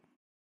Championship.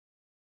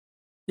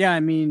 Yeah,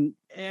 I mean,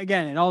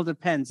 again, it all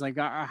depends. Like,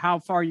 how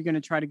far are you going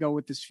to try to go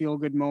with this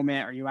feel-good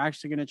moment? Are you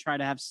actually going to try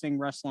to have Sting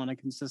wrestle on a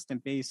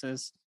consistent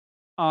basis?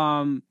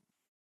 At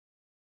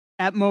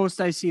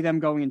most, I see them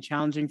going and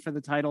challenging for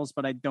the titles,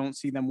 but I don't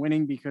see them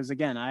winning because,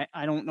 again,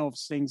 I don't know if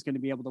Sting's going to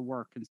be able to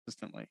work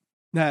consistently.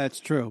 No, that's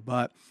true.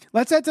 But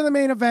let's head to the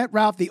main event,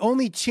 Ralph, the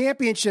only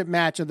championship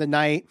match of the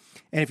night.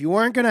 And if you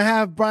weren't going to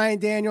have Bryan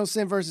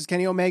Danielson versus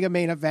Kenny Omega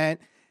main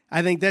event,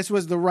 I think this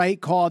was the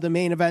right call to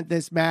main event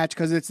this match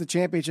because it's the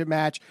championship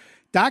match.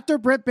 Dr.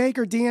 Britt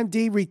Baker,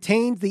 DMD,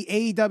 retained the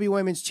AEW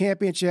Women's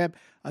Championship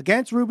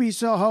against Ruby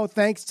Soho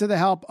thanks to the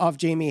help of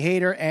Jamie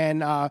Hayter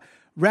and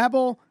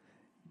Rebel.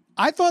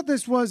 I thought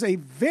this was a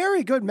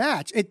very good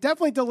match. It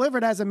definitely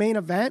delivered as a main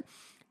event.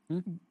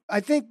 Mm-hmm. I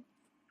think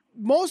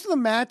most of the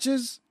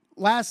matches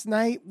last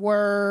night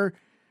were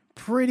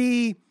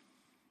pretty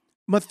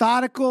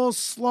methodical,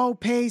 slow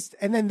paced.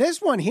 And then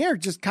this one here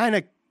just kind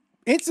of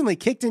instantly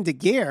kicked into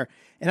gear.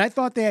 And I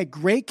thought they had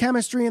great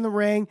chemistry in the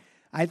ring.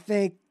 I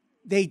think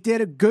they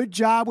did a good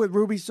job with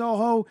Ruby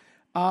Soho,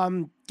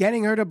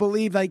 getting her to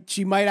believe like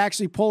she might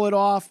actually pull it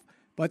off.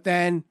 But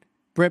then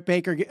Britt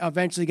Baker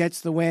eventually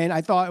gets the win.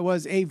 I thought it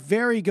was a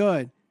very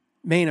good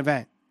main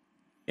event.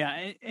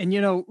 Yeah.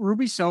 And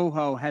Ruby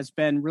Soho has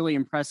been really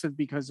impressive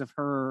because of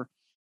her,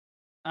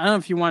 I don't know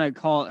if you want to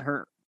call it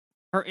her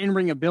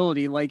in-ring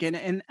ability. Like,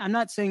 and I'm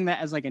not saying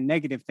that as like a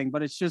negative thing,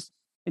 but it's just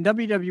in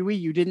WWE,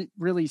 you didn't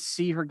really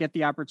see her get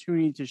the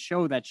opportunity to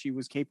show that she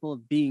was capable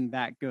of being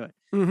that good.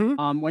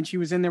 Mm-hmm. When she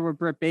was in there with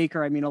Britt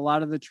Baker, I mean, a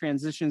lot of the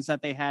transitions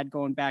that they had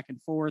going back and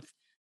forth,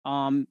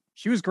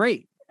 she was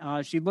great.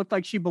 She looked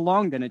like she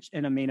belonged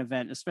in a main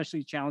event,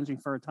 especially challenging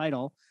for a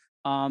title.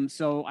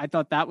 So I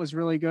thought that was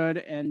really good.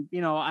 And,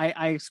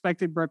 I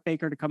expected Britt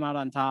Baker to come out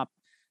on top.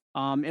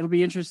 It'll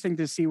be interesting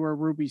to see where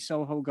Ruby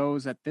Soho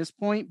goes at this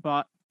point,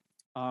 but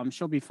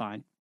she'll be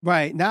fine.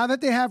 Right. Now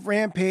that they have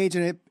Rampage,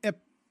 and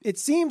it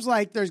seems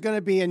like there's going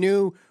to be a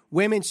new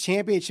women's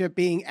championship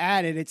being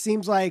added. It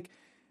seems like,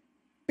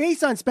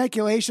 based on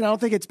speculation, I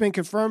don't think it's been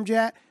confirmed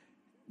yet,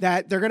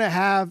 that they're going to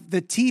have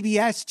the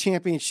TBS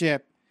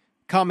championship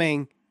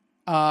coming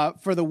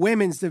for the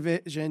women's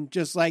division,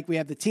 just like we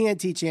have the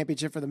TNT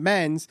championship for the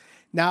men's.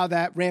 Now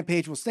that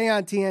Rampage will stay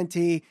on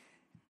TNT,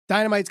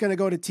 Dynamite's going to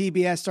go to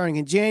TBS starting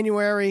in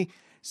January.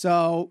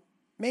 So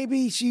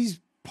maybe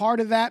she's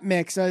part of that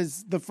mix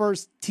as the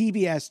first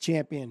TBS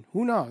champion.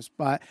 Who knows?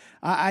 But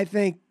I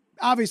think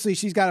obviously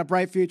she's got a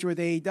bright future with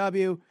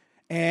AEW,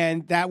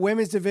 and that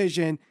women's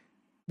division,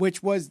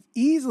 which was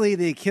easily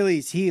the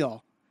Achilles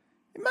heel.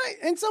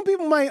 And some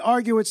people might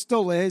argue it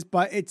still is,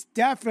 but it's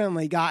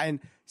definitely gotten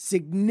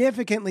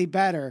significantly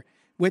better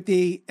with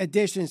the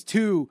additions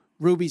to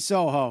Ruby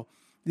Soho,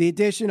 the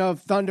addition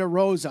of Thunder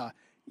Rosa.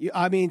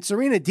 I mean,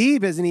 Serena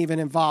Deeb isn't even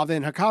involved,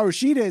 and Hikaru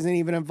Shida isn't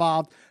even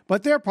involved,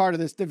 but they're part of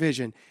this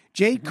division.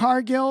 Jade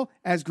Cargill,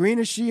 as green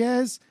as she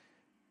is,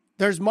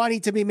 there's money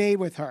to be made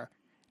with her.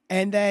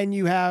 And then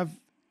you have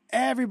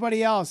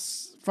everybody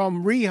else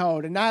from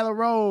Riho to Nyla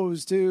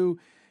Rose to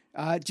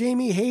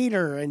Jamie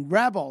Hayter and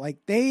Rebel.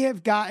 Like, they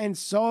have gotten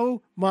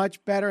so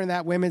much better in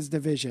that women's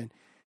division.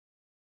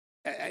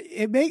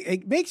 It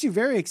makes you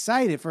very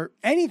excited for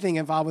anything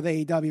involved with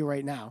AEW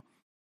right now.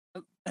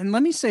 And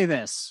let me say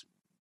this.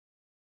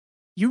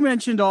 You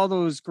mentioned all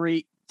those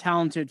great,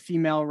 talented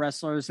female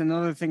wrestlers. And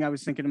another thing I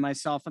was thinking to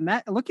myself, and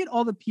that look at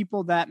all the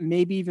people that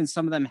maybe even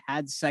some of them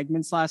had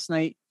segments last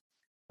night,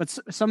 but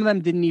some of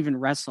them didn't even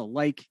wrestle.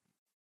 Like,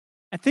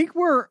 I think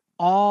we're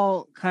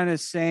all kind of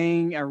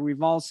saying, or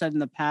we've all said in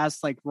the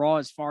past, like Raw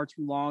is far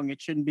too long.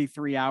 It shouldn't be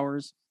 3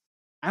 hours.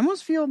 I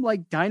almost feel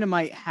like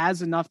Dynamite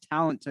has enough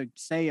talent to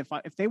say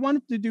if they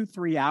wanted to do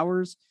 3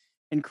 hours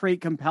and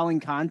create compelling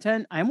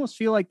content, I almost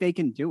feel like they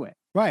can do it.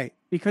 Right.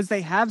 Because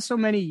they have so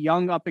many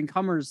young up and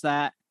comers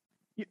that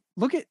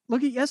look at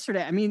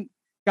yesterday. I mean,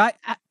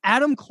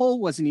 Adam Cole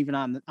wasn't even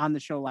on the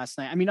show last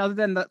night. I mean, other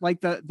than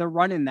the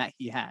run-in that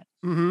he had.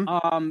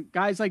 Mm-hmm.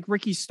 Guys like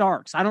Ricky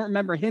Starks, I don't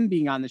remember him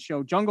being on the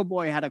show. Jungle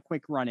Boy had a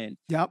quick run-in.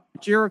 Yep.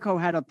 Jericho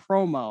had a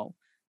promo.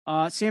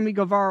 Sammy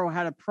Guevara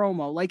had a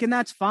promo. Like, and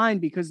that's fine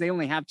because they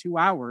only have 2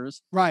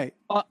 hours. Right.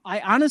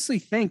 I honestly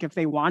think if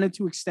they wanted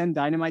to extend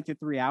Dynamite to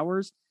 3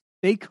 hours,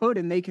 they could,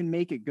 and they can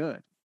make it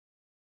good.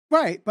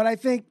 Right. But I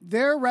think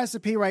their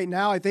recipe right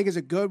now, I think, is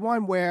a good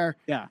one where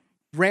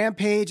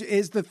Rampage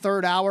is the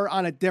 3rd hour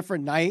on a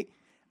different night.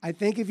 I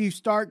think if you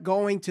start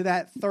going to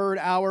that 3rd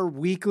hour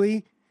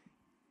weekly,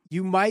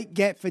 you might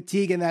get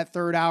fatigue in that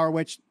 3rd hour,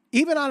 which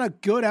even on a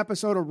good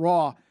episode of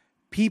Raw,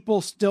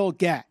 people still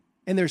get.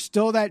 And there's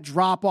still that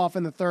drop off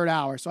in the 3rd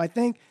hour. So I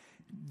think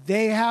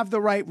they have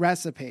the right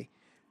recipe.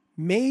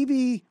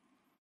 Maybe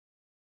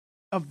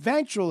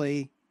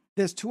eventually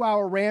this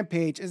 2-hour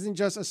Rampage isn't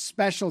just a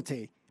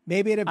specialty.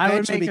 Maybe it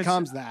eventually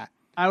becomes that.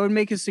 I would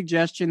make a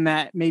suggestion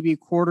that maybe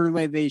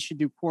quarterly, they should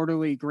do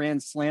quarterly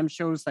Grand Slam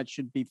shows that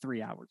should be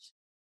 3 hours.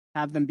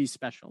 Have them be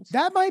specials.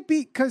 That might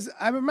be, because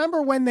I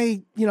remember when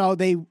they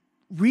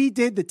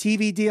redid the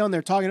TV deal and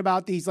they're talking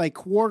about these like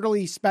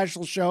quarterly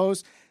special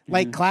shows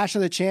like Clash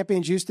of the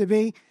Champions used to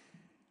be.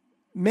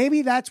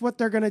 Maybe that's what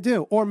they're going to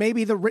do. Or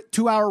maybe the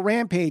 2-hour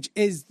Rampage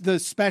is the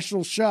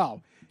special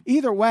show.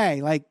 Either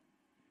way, like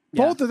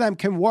both of them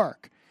can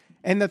work.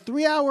 And the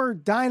 3-hour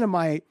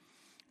Dynamite,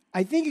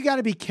 I think you got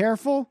to be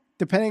careful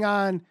depending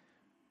on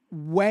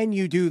when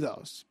you do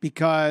those,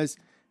 because,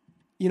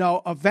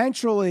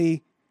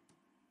 eventually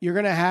you're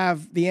going to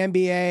have the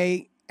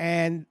NBA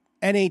and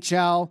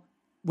NHL,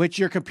 which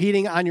you're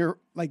competing on your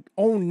like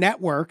own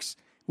networks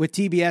with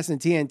TBS and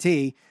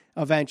TNT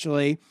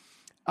eventually.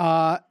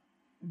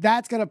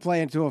 That's going to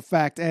play into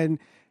effect. And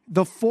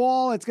the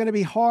fall, it's going to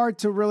be hard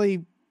to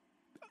really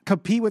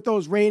compete with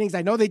those ratings.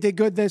 I know they did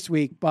good this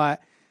week, but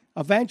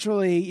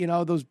eventually,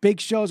 those big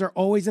shows are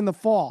always in the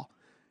fall.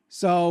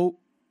 So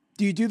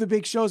do you do the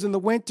big shows in the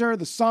winter,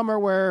 the summer,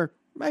 where it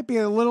might be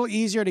a little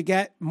easier to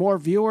get more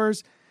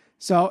viewers?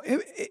 So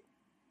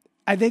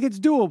I think it's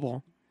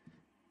doable.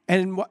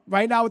 And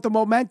right now with the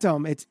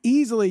momentum, it's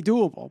easily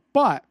doable.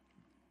 But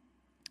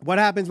what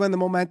happens when the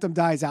momentum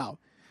dies out?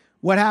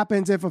 What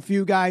happens if a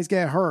few guys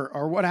get hurt?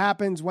 Or what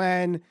happens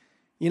when,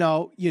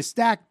 you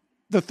stack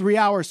the 3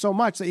 hours so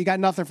much that you got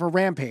nothing for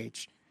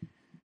Rampage?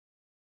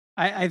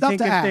 I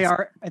think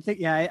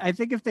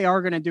if they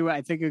are going to do it,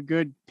 I think a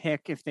good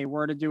pick, if they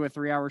were to do a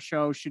 3-hour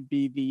show, should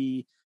be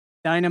the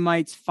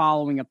Dynamites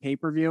following a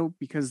pay-per-view,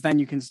 because then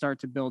you can start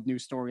to build new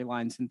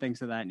storylines and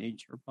things of that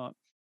nature. But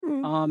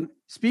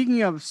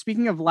speaking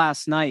of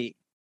last night,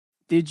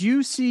 did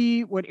you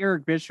see what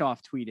Eric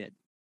Bischoff tweeted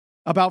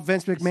about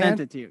Vince McMahon? I sent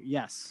it to you.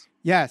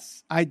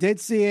 Yes, I did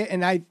see it,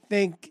 and I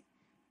think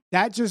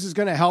that just is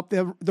going to help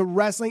the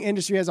wrestling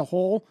industry as a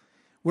whole.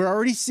 We're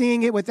already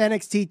seeing it with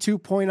NXT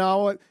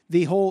 2.0,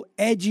 the whole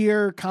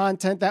edgier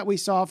content that we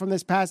saw from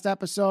this past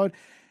episode.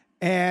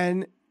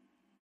 And,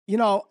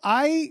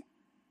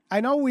 I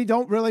know we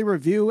don't really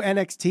review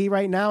NXT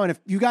right now. And if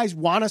you guys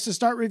want us to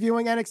start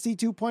reviewing NXT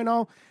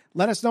 2.0,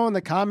 let us know in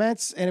the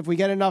comments. And if we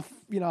get enough,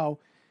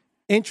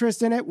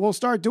 interest in it, we'll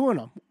start doing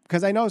them.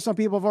 Because I know some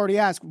people have already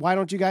asked, why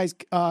don't you guys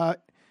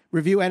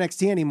review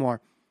NXT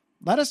anymore?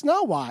 Let us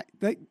know why.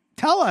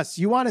 Tell us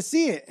you want to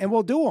see it, and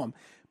we'll do them.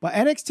 But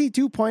NXT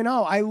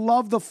 2.0, I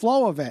love the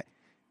flow of it.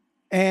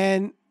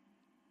 And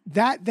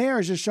that there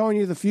is just showing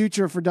you the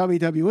future for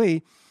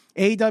WWE.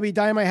 AEW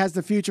Dynamite has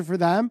the future for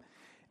them.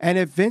 And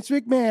if Vince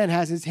McMahon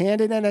has his hand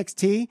in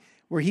NXT,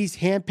 where he's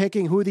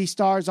handpicking who these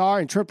stars are,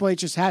 and Triple H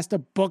just has to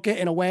book it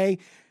in a way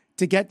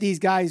to get these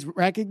guys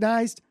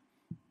recognized,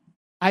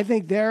 I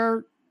think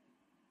they're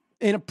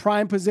in a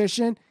prime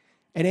position.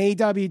 And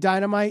AEW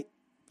Dynamite,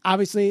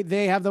 obviously,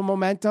 they have the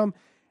momentum.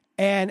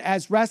 And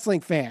as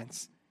wrestling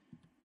fans,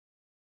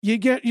 you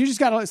just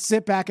got to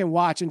sit back and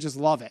watch and just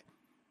love it.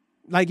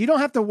 Like, you don't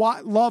have to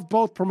love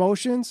both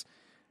promotions,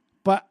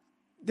 but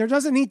there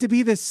doesn't need to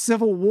be this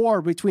civil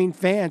war between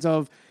fans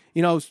of,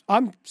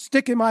 I'm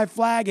sticking my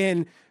flag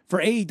in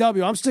for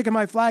AEW. I'm sticking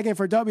my flag in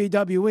for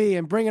WWE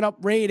and bringing up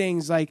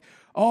ratings like,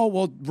 oh,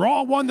 well,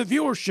 Raw won the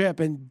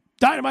viewership and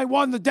Dynamite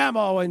won the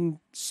demo and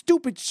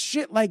stupid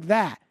shit like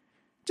that.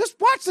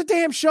 Just watch the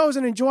damn shows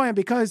and enjoy them,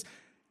 because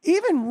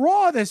even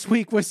Raw this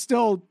week was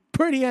still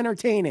pretty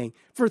entertaining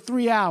for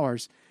 3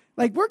 hours.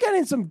 Like, we're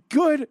getting some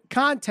good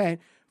content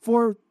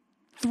for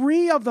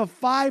 3 of the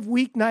 5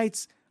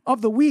 weeknights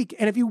of the week.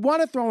 And if you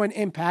want to throw in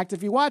Impact,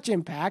 if you watch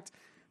Impact,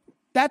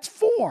 that's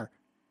 4.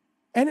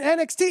 And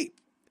NXT,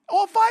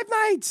 all 5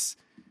 nights.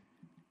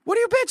 What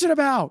are you bitching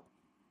about?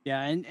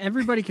 Yeah, and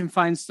everybody can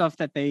find stuff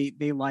that they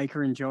like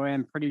or enjoy,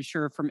 I'm pretty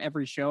sure, from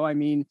every show. I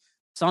mean,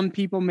 Some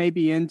people may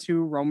be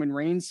into Roman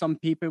Reigns. Some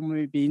people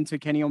may be into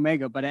Kenny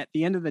Omega. But at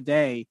the end of the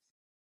day,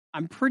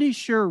 I'm pretty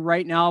sure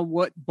right now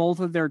what both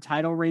of their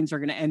title reigns are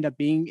going to end up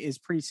being is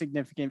pretty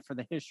significant for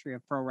the history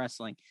of pro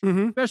wrestling,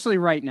 especially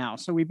right now.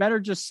 So we better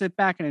just sit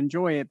back and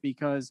enjoy it,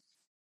 because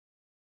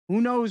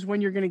who knows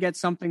when you're going to get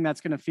something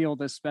that's going to feel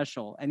this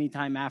special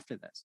anytime after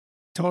this.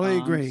 Totally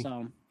agree.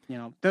 So,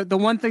 the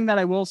one thing that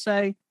I will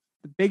say,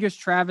 the biggest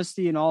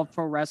travesty in all of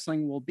pro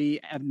wrestling will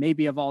be,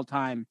 maybe of all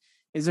time,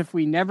 is if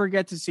we never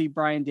get to see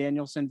Bryan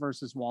Danielson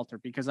versus Walter,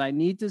 because I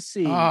need to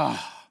see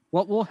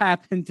what will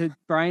happen to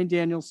Bryan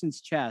Danielson's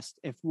chest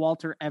if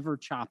Walter ever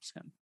chops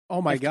him. Oh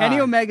my God.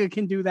 Kenny Omega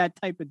can do that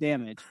type of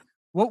damage,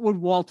 what would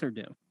Walter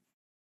do?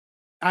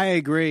 I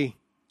agree.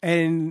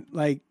 And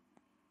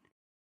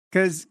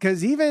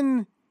because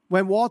even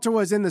when Walter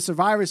was in the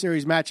Survivor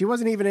Series match, he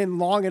wasn't even in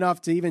long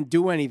enough to even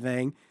do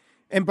anything.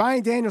 And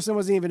Bryan Danielson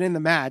wasn't even in the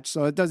match,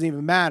 so it doesn't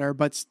even matter.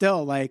 But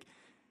still,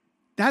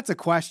 that's a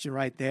question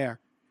right there.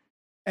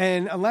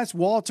 And unless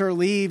Walter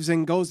leaves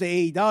and goes to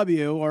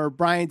AEW, or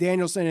Bryan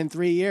Danielson in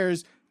 3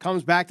 years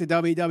comes back to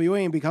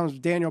WWE and becomes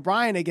Daniel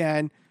Bryan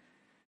again,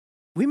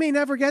 we may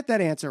never get that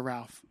answer,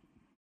 Ralph.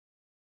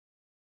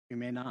 We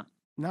may not.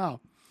 No.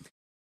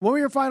 What were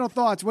your final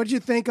thoughts? What did you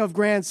think of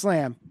Grand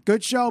Slam?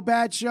 Good show,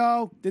 bad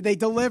show? Did they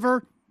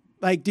deliver?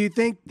 Do you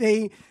think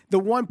the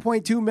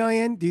 1.2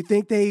 million, do you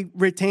think they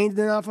retained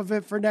enough of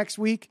it for next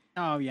week?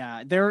 Oh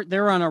yeah,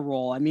 they're on a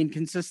roll. I mean,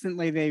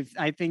 consistently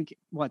I think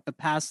the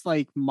past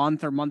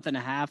month or month and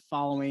a half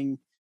following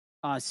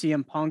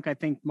CM Punk, I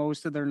think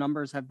most of their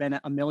numbers have been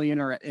 1 million,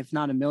 or if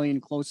not 1 million,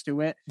 close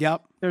to it.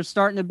 Yep. They're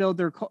starting to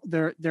build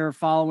their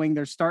following.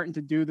 They're starting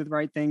to do the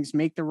right things,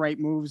 make the right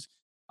moves.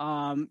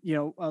 A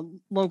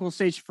local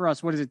station for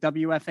us, what is it?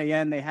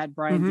 WFAN. They had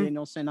Bryan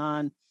Danielson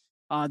on.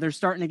 They're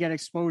starting to get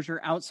exposure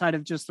outside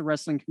of just the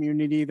wrestling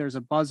community. There's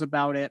a buzz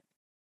about it.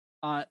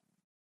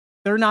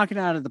 They're knocking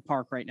it out of the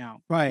park right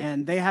now. Right.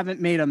 And they haven't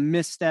made a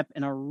misstep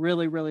in a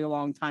really, really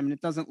long time. And it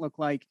doesn't look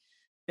like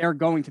they're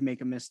going to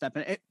make a misstep.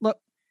 And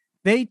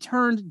they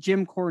turned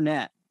Jim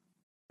Cornette,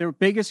 their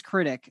biggest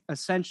critic,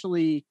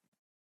 essentially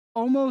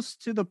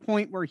almost to the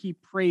point where he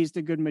praised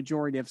a good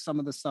majority of some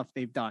of the stuff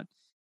they've done.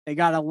 They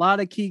got a lot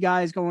of key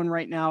guys going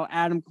right now.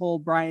 Adam Cole,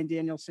 Bryan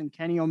Danielson,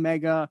 Kenny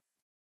Omega,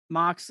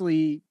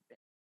 Moxley.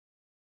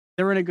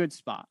 They're in a good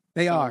spot.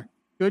 They are.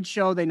 Good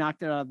show. They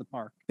knocked it out of the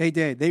park. They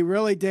did. They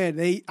really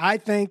did. I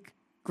think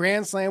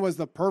Grand Slam was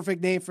the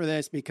perfect name for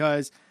this,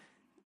 because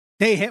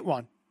they hit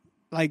one.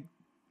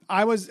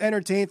 I was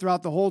entertained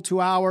throughout the whole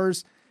 2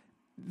 hours.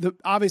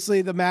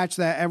 Obviously the match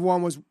that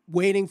everyone was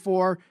waiting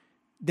for,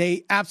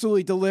 they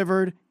absolutely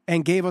delivered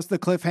and gave us the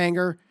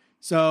cliffhanger.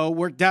 So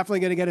we're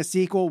definitely going to get a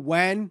sequel.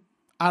 When?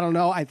 I don't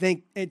know. I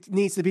think it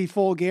needs to be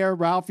Full Gear.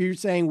 Ralph, you're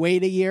saying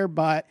wait a year,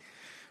 but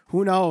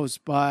who knows?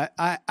 But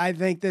I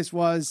think this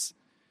was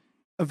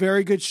a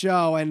very good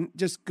show, and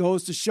just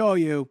goes to show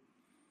you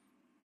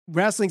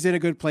wrestling's in a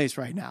good place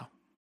right now.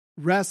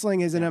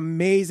 Wrestling is an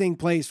amazing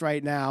place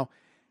right now.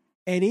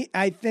 And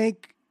I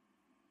think,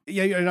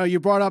 you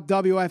brought up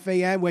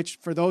WFAN, which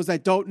for those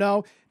that don't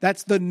know,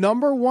 that's the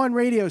 #1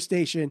 radio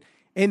station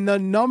in the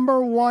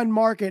 #1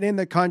 market in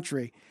the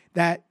country,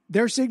 that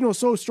their signal is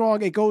so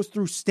strong, it goes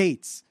through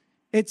states.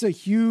 It's a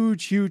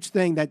huge, huge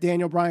thing that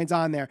Daniel Bryan's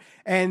on there.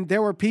 And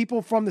there were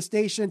people from the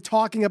station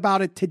talking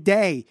about it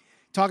today,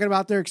 talking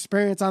about their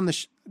experience on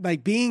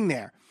being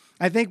there.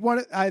 I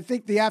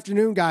think the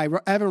afternoon guy,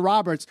 Evan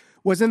Roberts,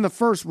 was in the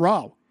first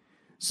row.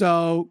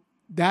 So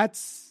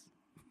that's.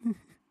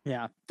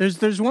 Yeah.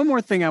 There's one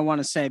more thing I want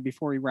to say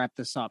before we wrap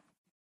this up.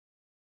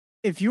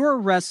 If you're a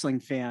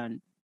wrestling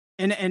fan,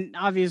 and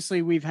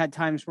obviously we've had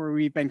times where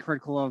we've been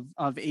critical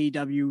of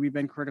AEW, we've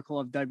been critical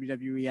of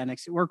WWE,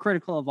 NXT, we're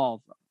critical of all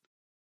of them.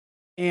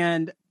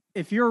 And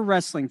if you're a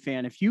wrestling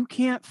fan, if you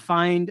can't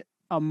find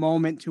a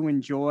moment to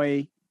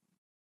enjoy,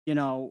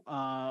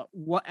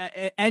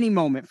 any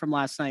moment from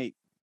last night,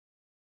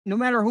 no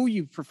matter who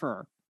you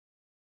prefer,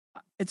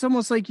 it's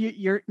almost like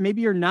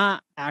you're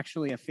not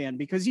actually a fan,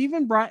 because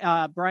even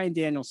Bryan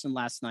Danielson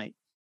last night,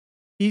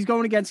 he's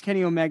going against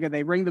Kenny Omega.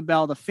 They ring the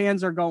bell. The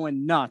fans are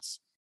going nuts.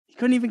 He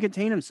couldn't even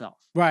contain himself.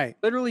 Right.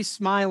 Literally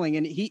smiling.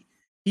 And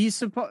he's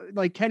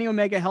supposed, Kenny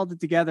Omega held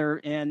it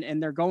together,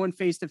 and they're going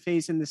face to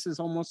face. And this is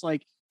almost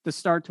like the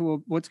start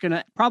to what's going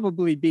to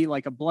probably be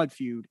like a blood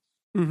feud.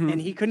 Mm-hmm.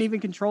 And he couldn't even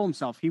control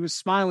himself. He was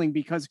smiling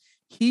because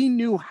he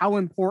knew how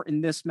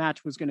important this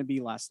match was going to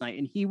be last night.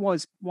 And he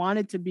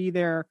wanted to be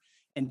there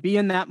and be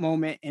in that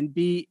moment and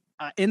be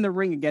in the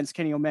ring against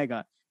Kenny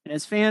Omega. And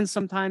as fans,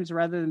 sometimes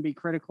rather than be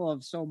critical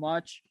of so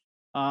much,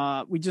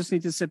 we just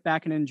need to sit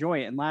back and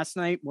enjoy it. And last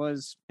night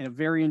was a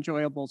very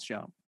enjoyable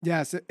show.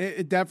 Yes,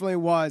 it definitely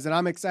was. And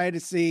I'm excited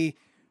to see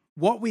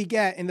what we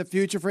get in the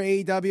future for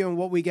AEW and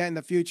what we get in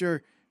the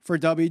future for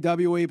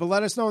WWE. But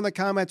let us know in the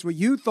comments what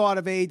you thought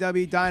of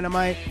AEW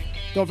Dynamite.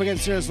 Don't forget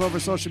to share us over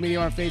social media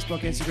on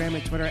Facebook, Instagram,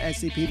 and Twitter,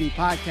 SCPD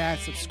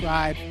Podcast.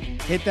 Subscribe,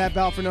 hit that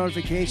bell for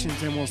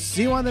notifications, and we'll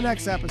see you on the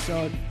next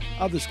episode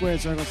of the Squared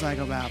Circle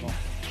Psycho Babble.